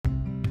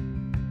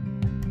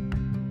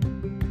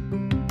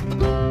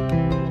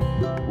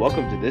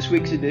Welcome to this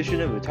week's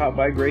edition of the Taught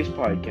by Grace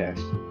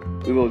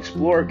podcast. We will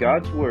explore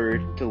God's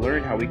Word to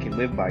learn how we can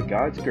live by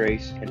God's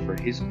grace and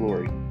for His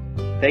glory.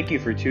 Thank you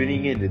for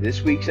tuning in to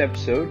this week's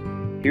episode.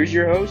 Here's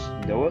your host,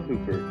 Noah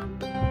Hooper.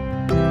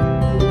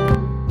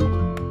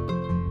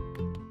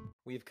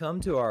 We've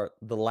come to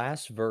the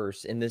last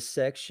verse in this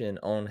section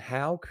on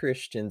how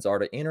Christians are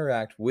to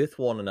interact with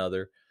one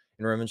another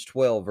in Romans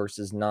 12,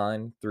 verses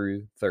 9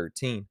 through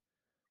 13.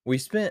 We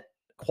spent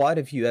quite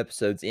a few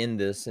episodes in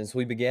this since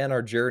we began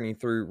our journey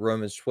through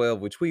Romans 12,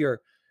 which we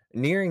are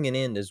nearing an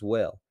end as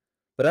well.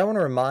 But I want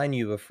to remind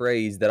you of a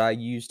phrase that I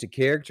use to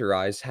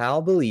characterize how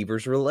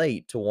believers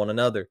relate to one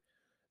another.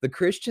 The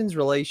Christian's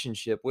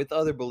relationship with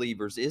other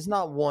believers is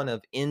not one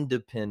of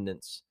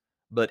independence,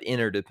 but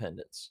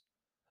interdependence.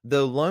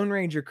 Though Lone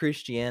Ranger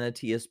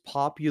Christianity is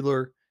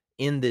popular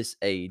in this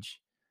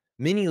age,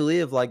 many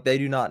live like they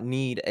do not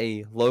need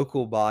a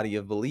local body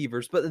of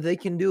believers, but that they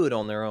can do it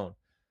on their own.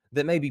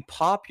 That may be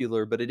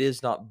popular, but it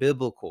is not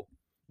biblical.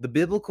 The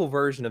biblical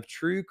version of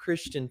true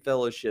Christian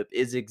fellowship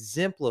is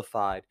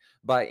exemplified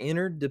by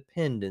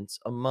interdependence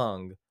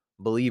among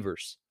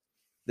believers.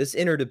 This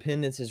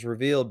interdependence is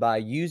revealed by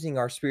using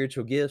our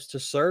spiritual gifts to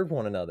serve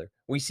one another.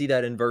 We see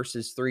that in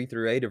verses 3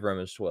 through 8 of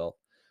Romans 12.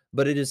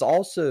 But it is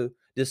also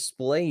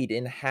displayed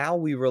in how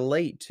we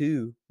relate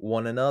to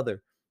one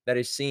another. That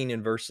is seen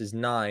in verses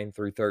 9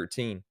 through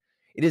 13.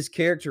 It is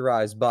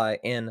characterized by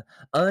an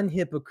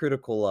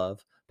unhypocritical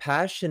love,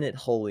 passionate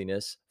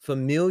holiness,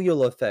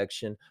 familial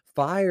affection,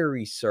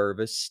 fiery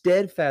service,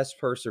 steadfast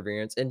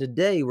perseverance, and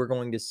today we're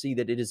going to see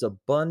that it is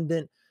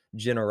abundant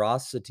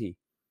generosity.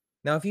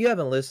 Now, if you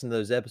haven't listened to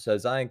those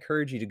episodes, I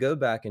encourage you to go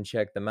back and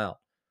check them out.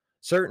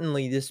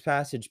 Certainly, this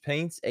passage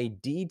paints a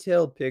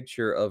detailed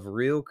picture of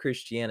real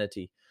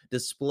Christianity,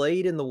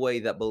 displayed in the way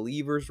that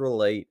believers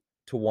relate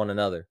to one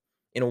another.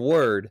 In a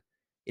word,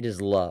 it is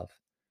love.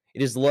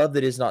 It is love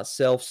that is not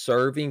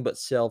self-serving, but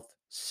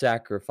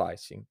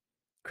self-sacrificing.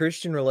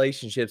 Christian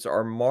relationships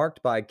are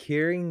marked by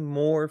caring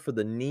more for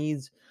the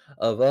needs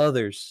of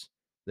others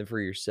than for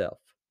yourself.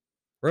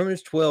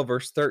 Romans 12,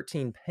 verse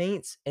 13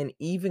 paints an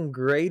even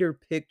greater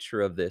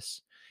picture of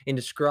this in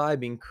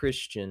describing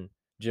Christian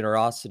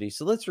generosity.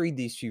 So let's read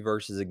these few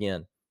verses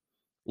again.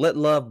 Let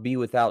love be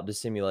without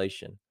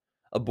dissimulation.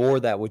 Abhor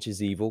that which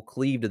is evil,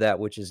 cleave to that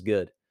which is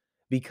good.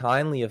 Be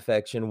kindly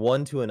affection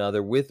one to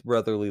another with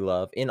brotherly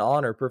love, in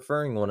honor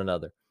preferring one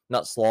another,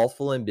 not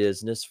slothful in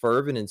business,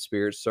 fervent in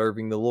spirit,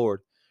 serving the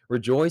Lord,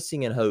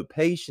 rejoicing in hope,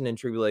 patient in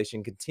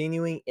tribulation,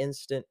 continuing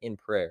instant in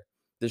prayer,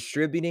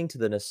 distributing to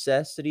the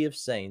necessity of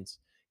saints,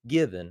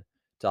 given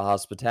to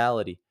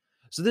hospitality.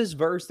 So this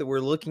verse that we're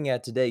looking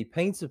at today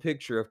paints a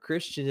picture of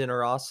Christian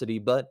generosity,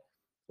 but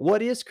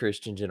what is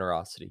Christian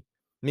generosity?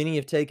 Many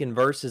have taken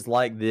verses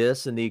like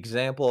this and the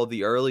example of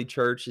the early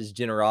church's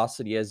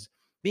generosity as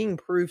being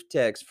proof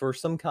text for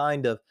some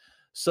kind of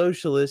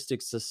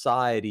socialistic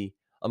society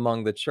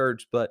among the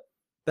church, but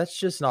that's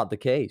just not the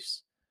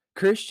case.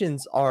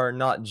 Christians are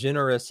not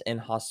generous and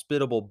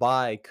hospitable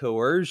by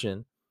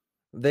coercion.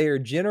 They are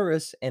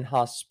generous and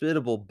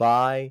hospitable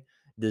by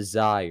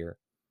desire.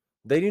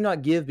 They do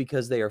not give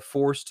because they are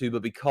forced to,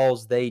 but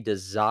because they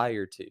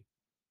desire to.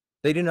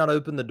 They do not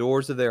open the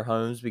doors of their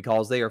homes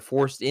because they are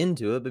forced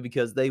into it, but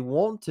because they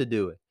want to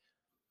do it.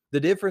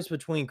 The difference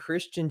between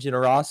Christian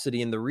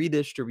generosity and the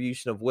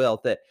redistribution of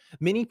wealth that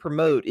many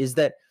promote is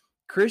that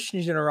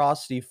Christian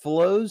generosity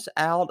flows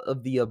out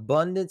of the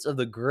abundance of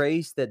the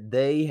grace that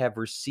they have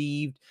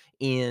received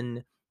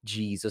in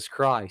Jesus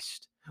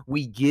Christ.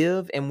 We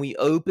give and we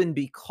open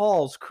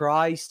because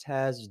Christ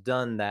has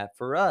done that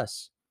for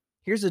us.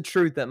 Here's a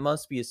truth that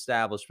must be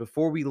established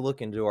before we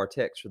look into our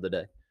text for the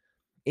day.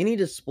 Any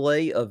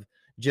display of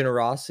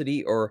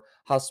generosity or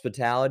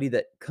hospitality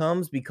that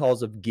comes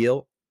because of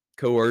guilt,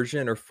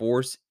 coercion, or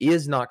force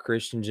is not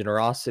Christian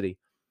generosity.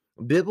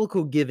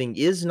 Biblical giving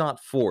is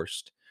not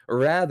forced.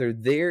 Rather,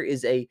 there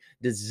is a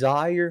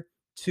desire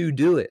to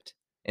do it.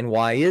 And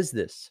why is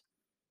this?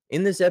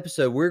 In this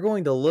episode, we're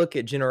going to look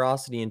at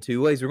generosity in two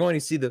ways. We're going to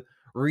see the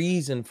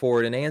reason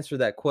for it and answer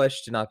that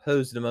question I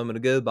posed a moment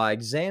ago by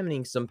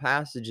examining some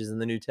passages in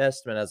the New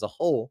Testament as a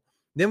whole.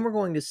 Then we're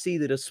going to see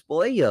the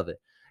display of it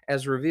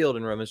as revealed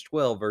in Romans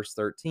 12, verse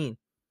 13.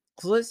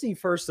 So let's see,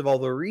 first of all,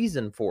 the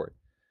reason for it.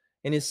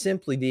 And it's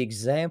simply the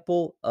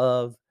example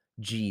of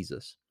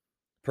Jesus.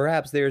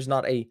 Perhaps there's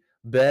not a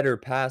better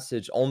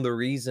passage on the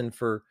reason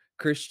for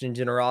Christian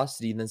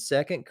generosity than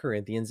 2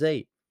 Corinthians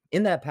 8.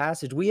 In that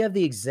passage, we have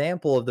the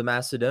example of the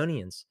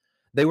Macedonians.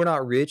 They were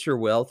not rich or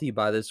wealthy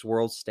by this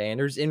world's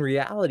standards. In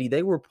reality,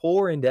 they were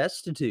poor and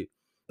destitute.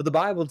 But the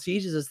Bible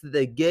teaches us that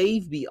they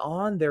gave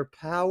beyond their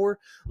power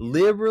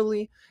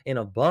liberally and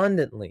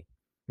abundantly.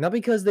 Not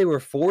because they were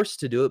forced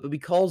to do it, but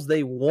because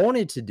they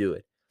wanted to do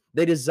it.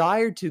 They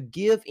desired to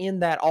give in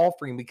that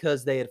offering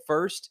because they had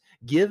first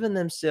given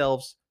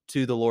themselves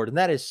to the Lord. And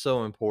that is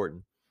so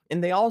important.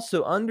 And they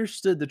also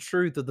understood the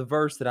truth of the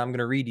verse that I'm going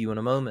to read you in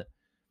a moment.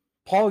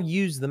 Paul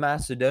used the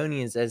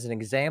Macedonians as an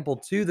example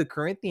to the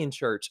Corinthian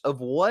church of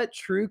what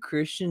true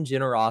Christian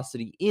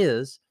generosity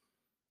is,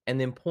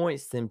 and then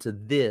points them to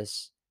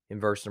this in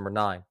verse number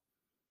 9.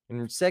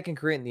 In 2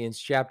 Corinthians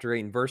chapter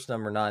 8 and verse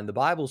number 9, the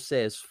Bible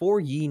says, "For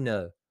ye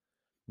know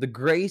the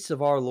grace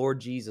of our Lord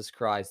Jesus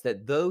Christ,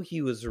 that though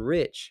he was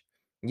rich,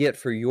 yet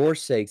for your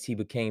sakes he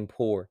became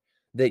poor,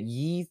 that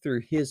ye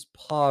through his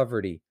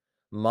poverty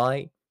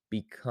might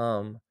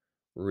become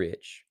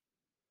rich."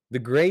 The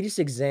greatest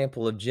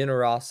example of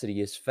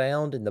generosity is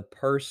found in the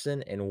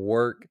person and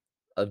work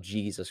of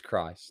Jesus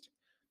Christ.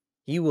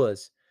 He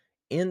was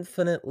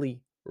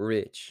infinitely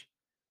rich,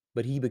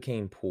 but he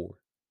became poor.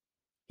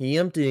 He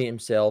emptied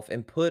himself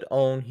and put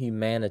on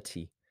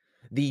humanity.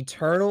 The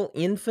eternal,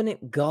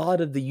 infinite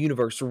God of the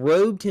universe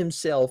robed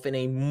himself in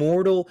a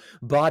mortal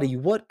body.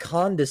 What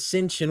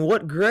condescension,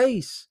 what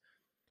grace!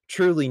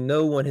 Truly,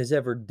 no one has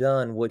ever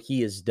done what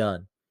he has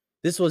done.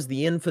 This was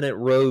the infinite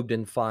robed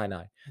and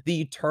finite,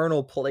 the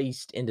eternal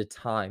placed into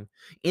time.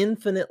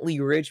 Infinitely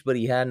rich, but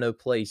he had no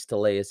place to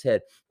lay his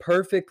head.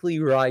 Perfectly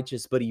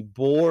righteous, but he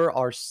bore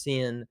our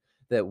sin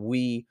that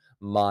we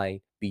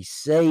might be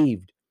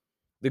saved.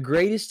 The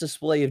greatest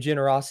display of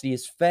generosity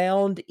is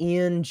found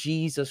in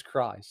Jesus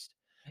Christ.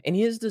 And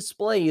his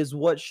display is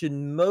what should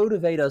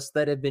motivate us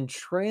that have been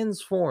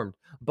transformed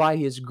by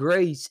his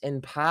grace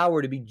and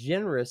power to be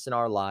generous in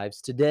our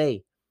lives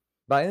today.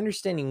 By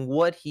understanding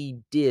what he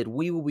did,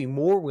 we will be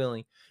more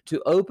willing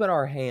to open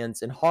our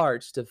hands and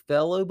hearts to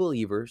fellow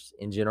believers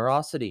in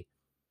generosity.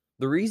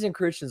 The reason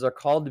Christians are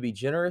called to be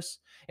generous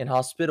and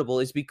hospitable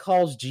is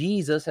because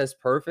Jesus has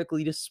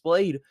perfectly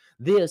displayed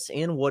this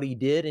in what he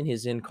did in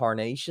his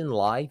incarnation,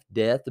 life,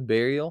 death,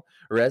 burial,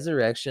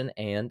 resurrection,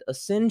 and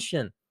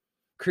ascension.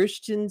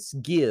 Christians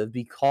give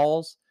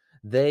because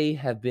they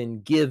have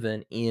been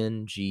given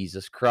in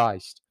Jesus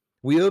Christ.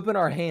 We open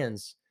our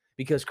hands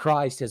because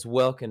Christ has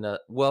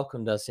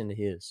welcomed us into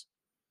his.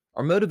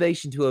 Our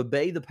motivation to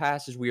obey the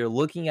passage we are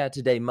looking at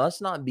today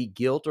must not be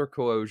guilt or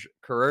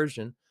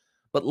coercion,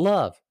 but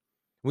love.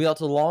 We ought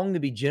to long to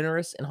be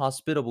generous and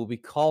hospitable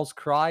because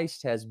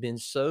Christ has been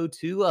so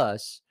to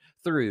us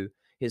through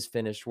his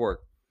finished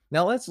work.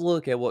 Now, let's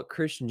look at what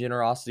Christian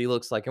generosity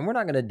looks like. And we're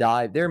not going to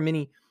dive, there are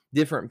many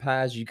different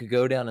paths you could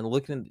go down and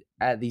look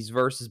at these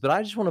verses, but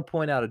I just want to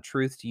point out a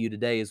truth to you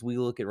today as we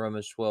look at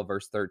Romans 12,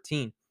 verse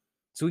 13.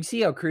 So we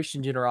see how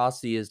Christian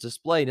generosity is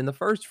displayed. And the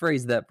first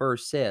phrase of that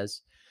verse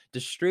says,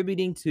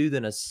 distributing to the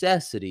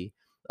necessity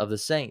of the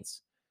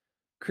saints.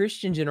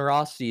 Christian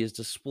generosity is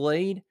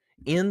displayed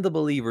in the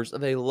believers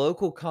of a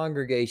local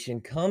congregation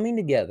coming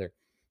together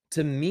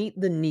to meet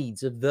the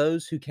needs of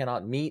those who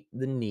cannot meet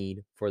the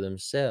need for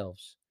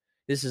themselves.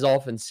 This is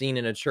often seen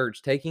in a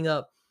church taking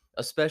up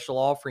a special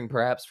offering,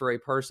 perhaps for a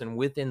person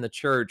within the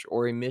church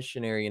or a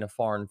missionary in a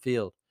foreign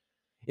field.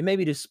 It may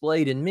be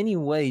displayed in many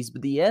ways,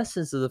 but the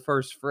essence of the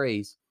first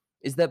phrase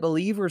is that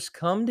believers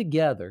come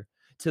together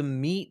to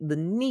meet the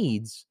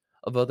needs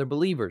of other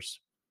believers.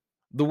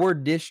 The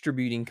word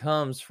distributing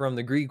comes from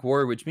the Greek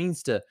word which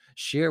means to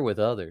share with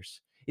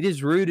others. It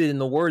is rooted in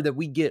the word that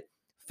we get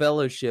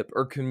fellowship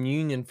or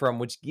communion from,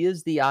 which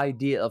gives the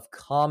idea of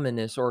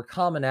commonness or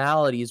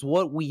commonality, is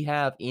what we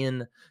have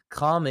in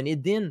common.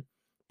 It then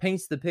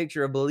paints the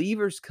picture of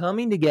believers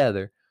coming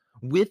together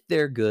with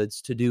their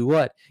goods to do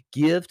what?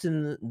 Give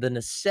to the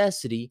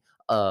necessity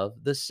of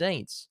the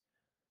saints.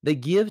 They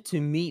give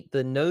to meet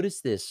the, notice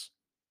this,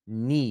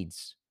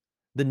 needs,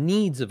 the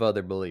needs of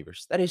other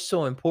believers. That is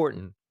so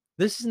important.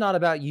 This is not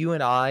about you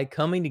and I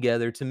coming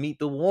together to meet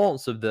the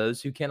wants of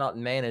those who cannot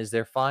manage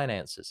their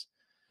finances.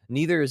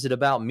 Neither is it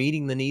about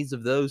meeting the needs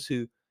of those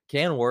who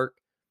can work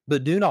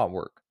but do not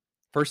work.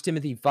 1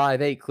 Timothy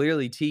 5:8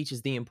 clearly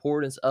teaches the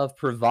importance of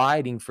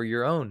providing for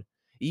your own.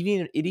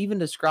 It even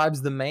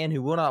describes the man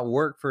who will not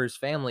work for his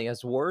family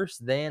as worse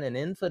than an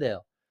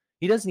infidel.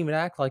 He doesn't even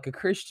act like a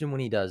Christian when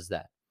he does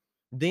that.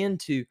 Then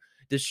to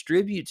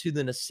distribute to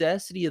the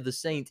necessity of the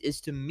saints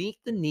is to meet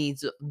the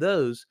needs of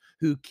those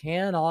who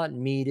cannot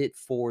meet it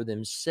for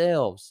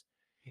themselves.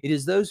 It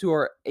is those who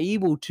are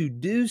able to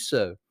do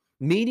so,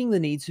 meeting the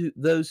needs of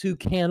those who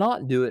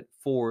cannot do it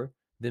for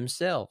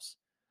themselves.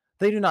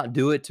 They do not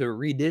do it to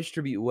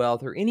redistribute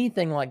wealth or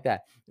anything like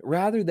that.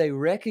 Rather, they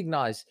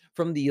recognize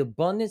from the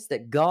abundance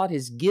that God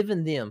has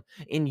given them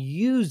and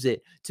use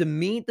it to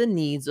meet the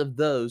needs of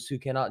those who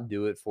cannot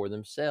do it for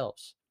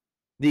themselves.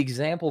 The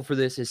example for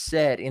this is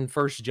set in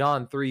 1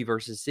 John 3,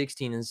 verses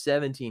 16 and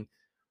 17,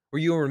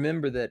 where you'll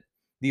remember that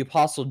the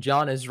Apostle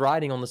John is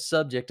writing on the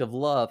subject of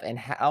love and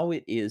how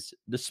it is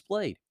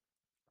displayed.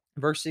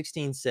 Verse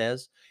 16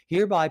 says,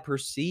 "Hereby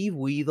perceive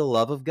we the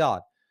love of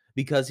God,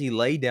 because he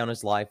laid down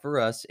his life for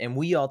us, and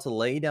we ought to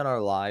lay down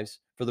our lives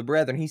for the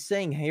brethren." He's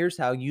saying, here's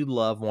how you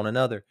love one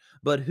another.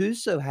 "But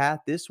whoso hath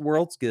this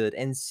world's good,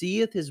 and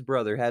seeth his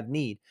brother have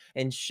need,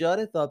 and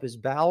shutteth up his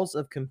bowels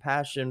of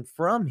compassion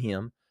from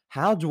him,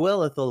 how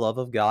dwelleth the love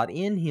of God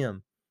in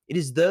him?" It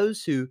is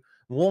those who,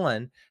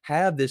 one,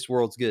 have this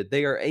world's good.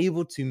 They are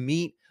able to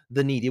meet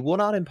the need. It will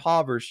not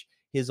impoverish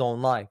his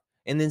own life.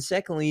 And then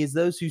secondly is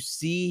those who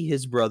see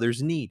his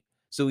brother's need.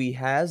 So he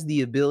has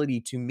the ability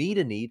to meet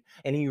a need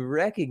and he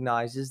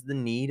recognizes the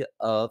need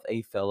of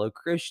a fellow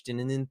Christian.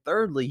 And then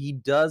thirdly, he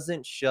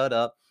doesn't shut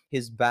up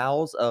his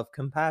bowels of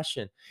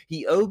compassion.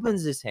 He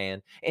opens his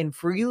hand and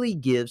freely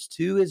gives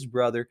to his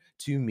brother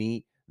to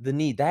meet the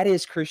need. That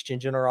is Christian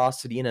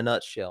generosity in a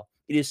nutshell.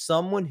 It is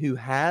someone who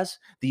has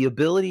the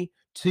ability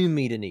to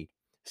meet a need,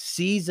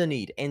 sees a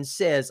need, and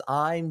says,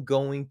 I'm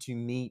going to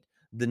meet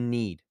the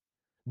need.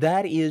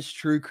 That is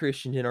true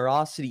Christian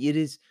generosity. It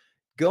is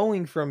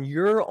going from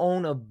your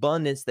own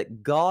abundance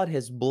that God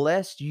has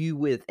blessed you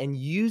with and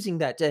using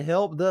that to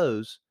help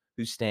those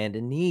who stand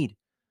in need.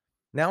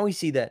 Now we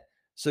see that.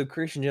 So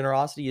Christian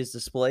generosity is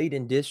displayed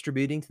in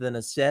distributing to the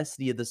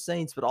necessity of the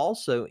saints, but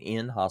also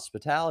in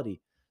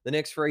hospitality. The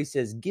next phrase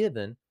says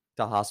given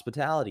to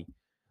hospitality.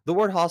 The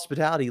word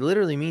hospitality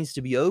literally means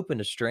to be open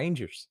to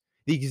strangers.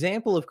 The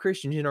example of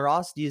Christian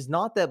generosity is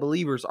not that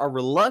believers are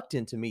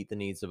reluctant to meet the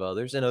needs of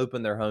others and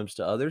open their homes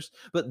to others,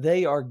 but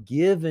they are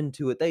given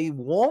to it. They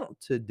want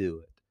to do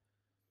it.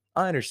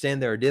 I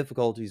understand there are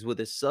difficulties with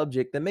this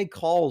subject that may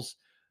cause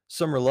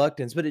some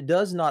reluctance, but it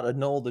does not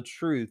annul the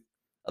truth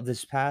of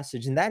this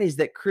passage, and that is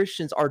that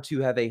Christians are to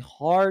have a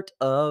heart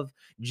of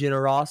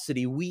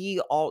generosity.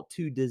 We ought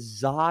to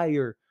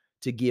desire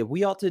to give.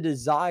 We ought to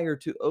desire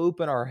to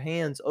open our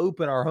hands,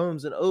 open our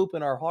homes, and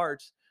open our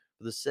hearts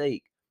for the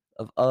sake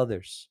of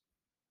others.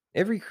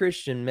 Every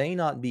Christian may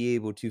not be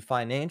able to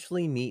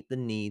financially meet the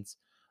needs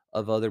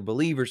of other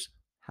believers.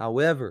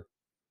 However,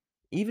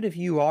 even if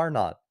you are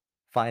not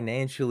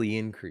financially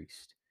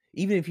increased,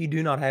 even if you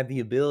do not have the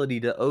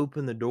ability to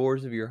open the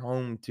doors of your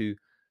home to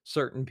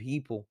certain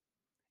people,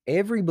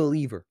 every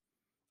believer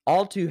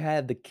ought to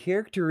have the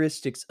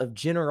characteristics of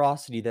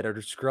generosity that are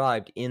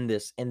described in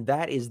this, and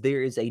that is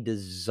there is a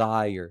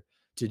desire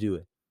to do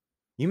it.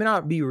 You may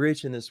not be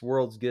rich in this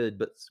world's good,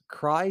 but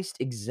Christ's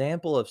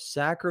example of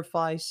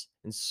sacrifice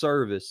and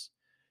service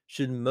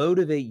should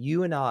motivate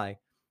you and I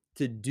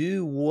to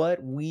do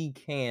what we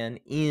can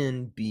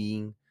in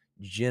being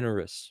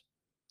generous.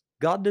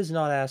 God does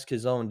not ask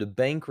his own to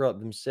bankrupt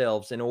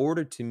themselves in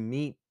order to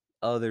meet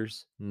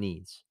others'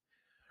 needs.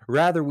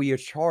 Rather, we are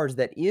charged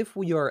that if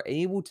we are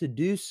able to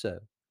do so,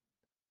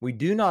 we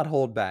do not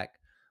hold back,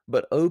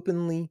 but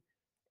openly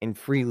and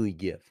freely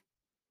give.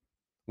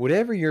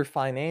 Whatever your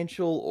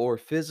financial or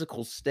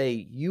physical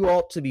state, you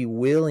ought to be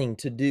willing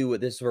to do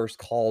what this verse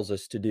calls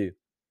us to do.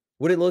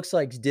 What it looks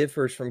like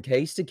differs from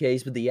case to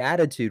case, but the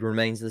attitude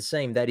remains the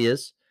same. That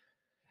is,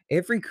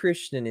 every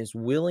Christian is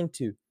willing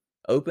to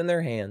open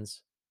their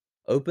hands,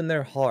 open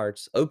their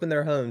hearts, open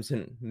their homes,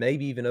 and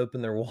maybe even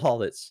open their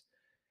wallets,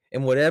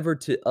 and whatever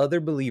to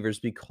other believers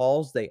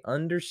because they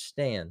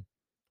understand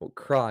what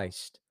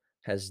Christ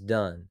has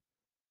done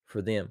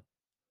for them.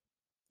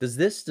 Does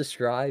this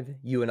describe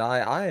you and I?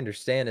 I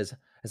understand as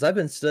I've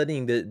been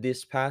studying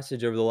this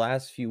passage over the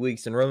last few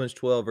weeks in Romans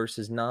 12,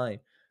 verses 9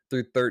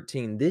 through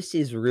 13, this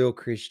is real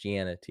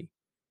Christianity.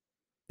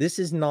 This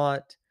is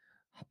not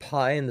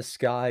pie in the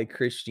sky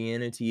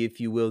Christianity,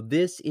 if you will.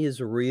 This is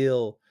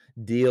real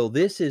deal.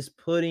 This is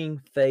putting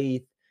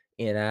faith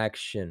in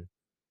action.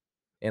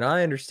 And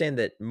I understand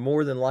that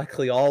more than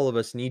likely all of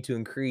us need to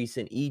increase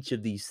in each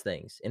of these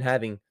things, in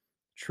having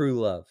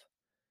true love,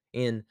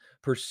 in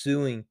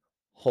pursuing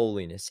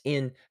holiness,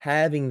 in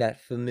having that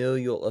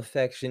familial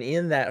affection,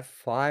 in that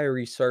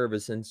fiery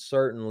service, and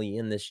certainly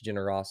in this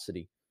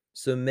generosity.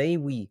 So may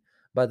we,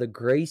 by the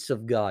grace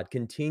of God,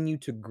 continue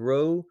to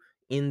grow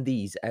in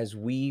these as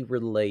we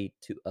relate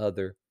to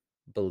other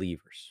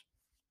believers.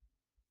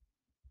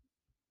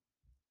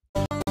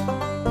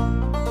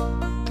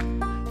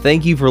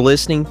 Thank you for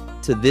listening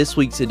to this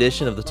week's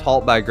edition of the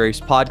Taught by Grace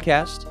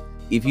podcast.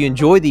 If you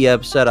enjoyed the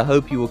episode, I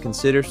hope you will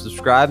consider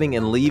subscribing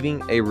and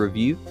leaving a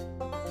review.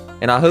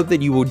 And I hope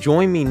that you will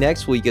join me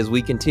next week as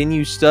we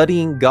continue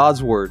studying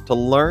God's Word to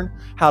learn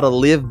how to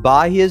live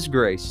by His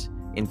grace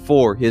and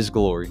for His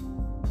glory.